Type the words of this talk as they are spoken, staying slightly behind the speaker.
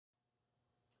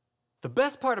The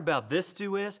best part about this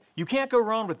stew is you can't go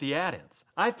wrong with the add-ins.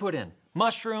 I've put in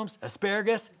mushrooms,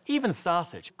 asparagus, even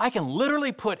sausage. I can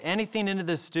literally put anything into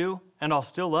this stew and I'll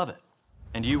still love it.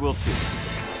 And you will too.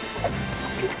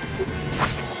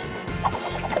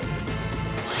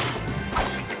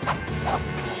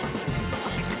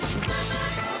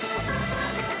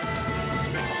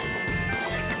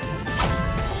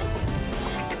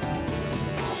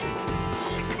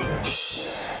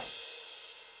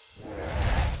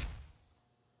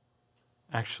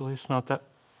 Actually, it's not that.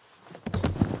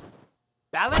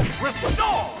 Balance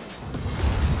restored!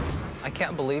 I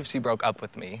can't believe she broke up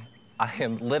with me. I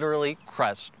am literally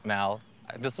crushed, Mal.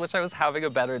 I just wish I was having a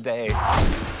better day.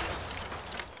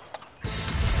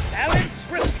 Balance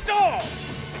restored!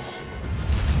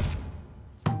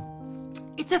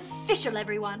 It's official,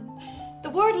 everyone. The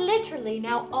word literally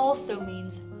now also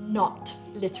means not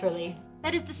literally.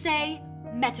 That is to say,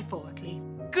 metaphorically.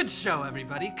 Good show,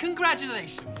 everybody.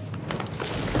 Congratulations.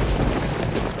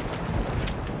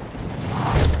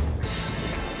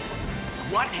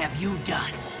 What have you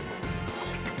done?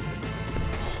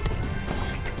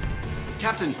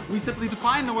 Captain, we simply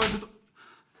define the word as...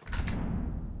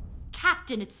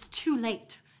 Captain, it's too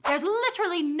late. There's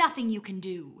literally nothing you can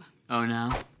do. Oh, no?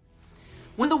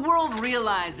 When the world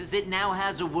realizes it now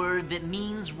has a word that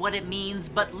means what it means,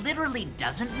 but literally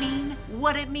doesn't mean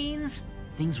what it means,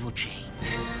 things will change.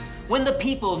 When the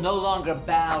people no longer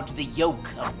bow to the yoke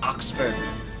of Oxford,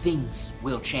 things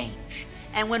will change.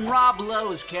 And when Rob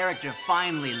Lowe's character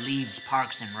finally leaves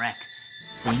Parks and Rec,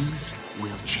 things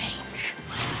will change.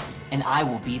 And I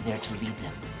will be there to lead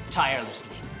them,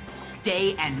 tirelessly,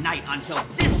 day and night until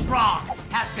this wrong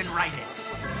has been righted.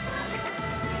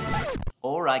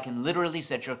 Or I can literally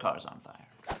set your cars on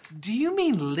fire. Do you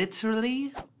mean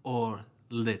literally or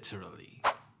literally?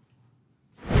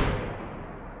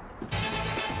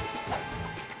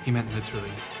 He meant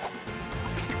literally.